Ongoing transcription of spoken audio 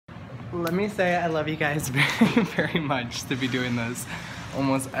Let me say I love you guys very, very much to be doing this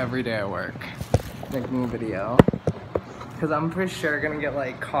almost every day at work. Making a video. Because I'm for sure gonna get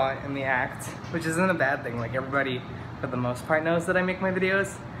like caught in the act, which isn't a bad thing. Like everybody, for the most part, knows that I make my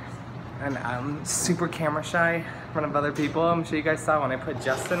videos. And I'm super camera shy in front of other people. I'm sure you guys saw when I put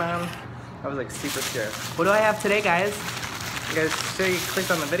Justin on. I was like super scared. What do I have today, guys? You guys, sure you clicked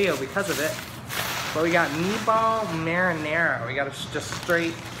on the video because of it. But we got meatball marinara. We got a just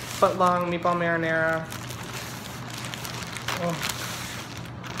straight foot-long meatball marinara. Oh.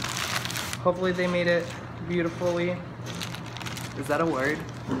 Hopefully they made it beautifully. Is that a word?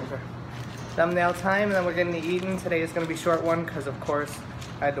 Okay. Thumbnail time, and then we're getting to eating. Today is gonna be a short one because of course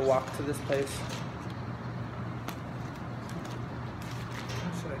I had to walk to this place.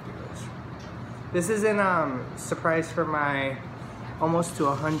 How should I do this? This is in surprise for my almost to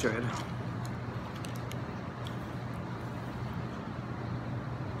 100.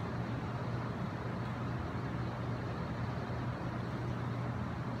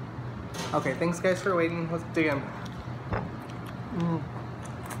 Okay, thanks guys for waiting. Let's dig in.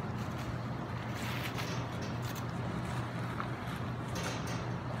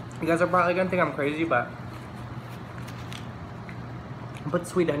 You guys are probably gonna think I'm crazy, but I put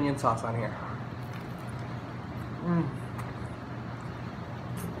sweet onion sauce on here.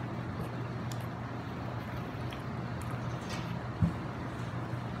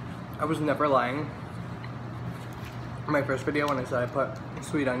 I was never lying in my first video when I said I put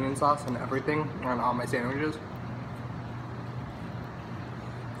sweet onion sauce on everything, on all my sandwiches.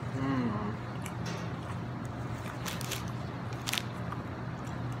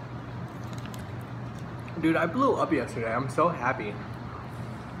 Dude, I blew up yesterday. I'm so happy.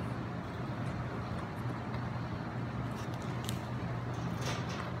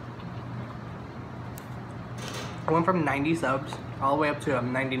 I went from 90 subs all the way up to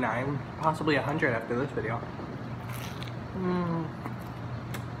 99, possibly 100 after this video.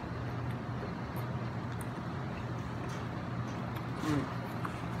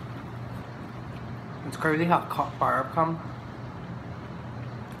 It's crazy how far I've come.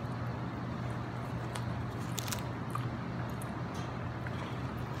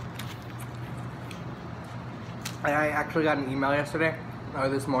 I actually got an email yesterday, or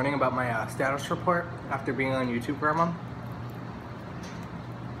this morning, about my status report after being on YouTube for a month.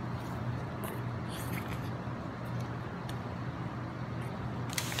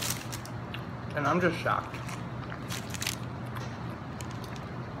 And I'm just shocked.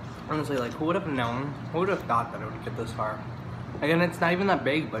 Honestly, like, who would have known? Who would have thought that it would get this far? Again, it's not even that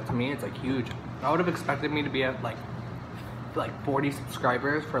big, but to me, it's like huge. I would have expected me to be at like 40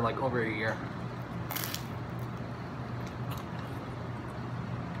 subscribers for like over a year.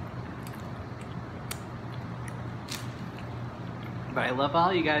 But I love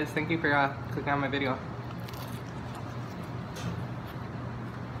all you guys. Thank you for clicking on my video.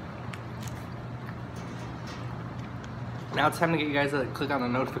 Now it's time to get you guys to click on the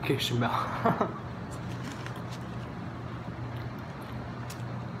notification bell.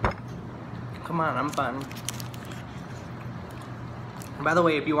 Come on, I'm fun. And by the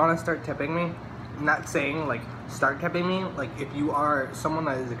way, if you want to start tipping me, I'm not saying like start tipping me, like if you are someone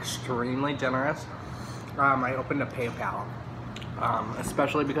that is extremely generous, I opened a PayPal.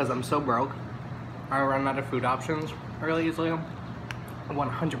 Especially because I'm so broke, I run out of food options really easily.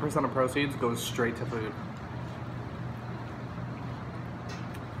 100% of proceeds goes straight to food.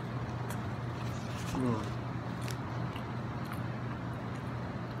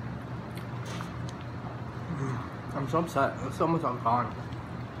 I'm so upset. It's almost all gone.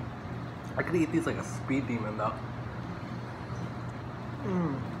 I could eat these like a speed demon though.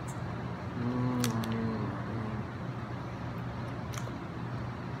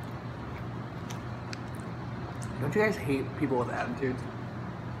 Don't you guys hate people with attitudes?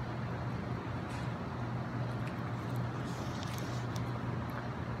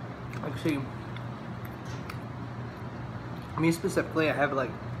 Like, see, me specifically, I have like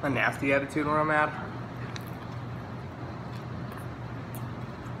a nasty attitude when I'm mad.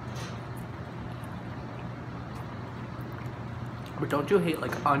 But don't you hate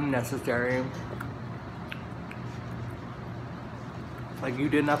like unnecessary? Like you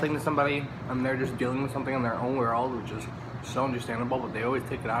did nothing to somebody and they're just dealing with something in their own world, which is so understandable, but they always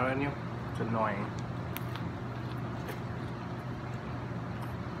take it out on you. It's annoying.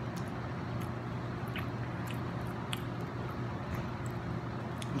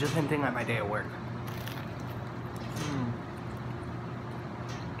 Just hinting at my day at work.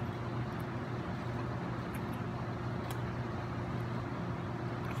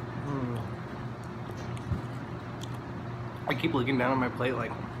 I keep looking down on my plate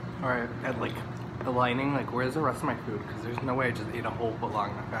like, Or at like the lining, like where's the rest of my food? Because there's no way I just ate a whole foot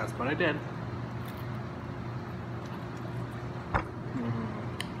long that fast, but I did.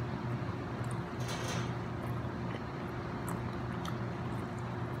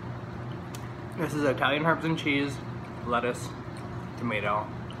 This is Italian herbs and cheese, lettuce, tomato,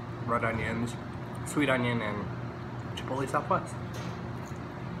 red onions, sweet onion, and chipotle southwest.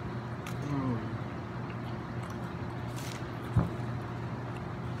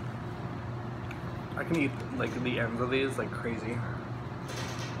 I can eat like the ends of these like crazy.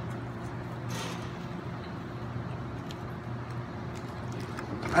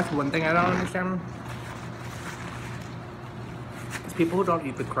 That's one thing I don't understand. It's people who don't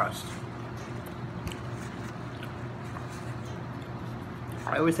eat the crust.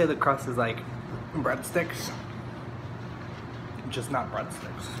 I always say the crust is like breadsticks, just not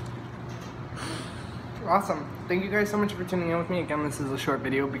breadsticks. Awesome. Thank you guys so much for tuning in with me. Again, this is a short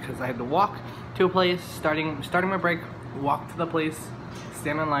video because I had to walk to a place, starting my break, walk to the place,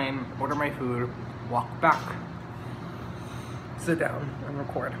 stand in line, order my food, walk back, sit down and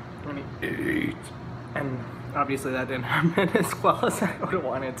record. And eat. And obviously that didn't happen as well as I would have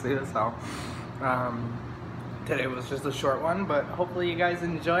wanted to, so today was just a short one, but hopefully you guys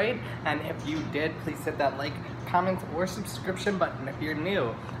enjoyed, and if you did, please hit that like, comment, or subscription button if you're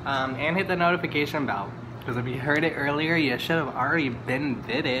new, and hit the notification bell, because if you heard it earlier, you should have already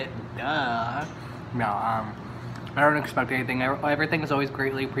did it, duh. No, I don't expect anything. Everything is always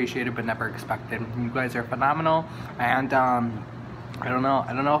greatly appreciated, but never expected. You guys are phenomenal, and I don't know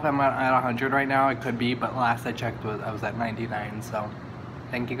if I'm at 100 right now. It could be, but last I checked, I was at 99, so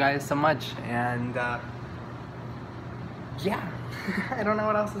thank you guys so much, and yeah, I don't know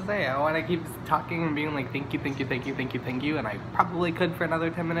what else to say. I want to keep talking and being like, thank you, thank you, thank you, thank you, thank you, and I probably could for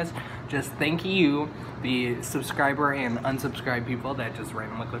another 10 minutes. Just thank you, the subscriber and unsubscribed people that just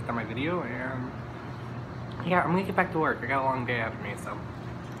randomly clicked on my video, and yeah, I'm gonna get back to work. I got a long day ahead of me, so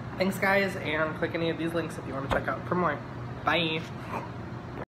thanks guys, and click any of these links if you want to check out for more. Bye!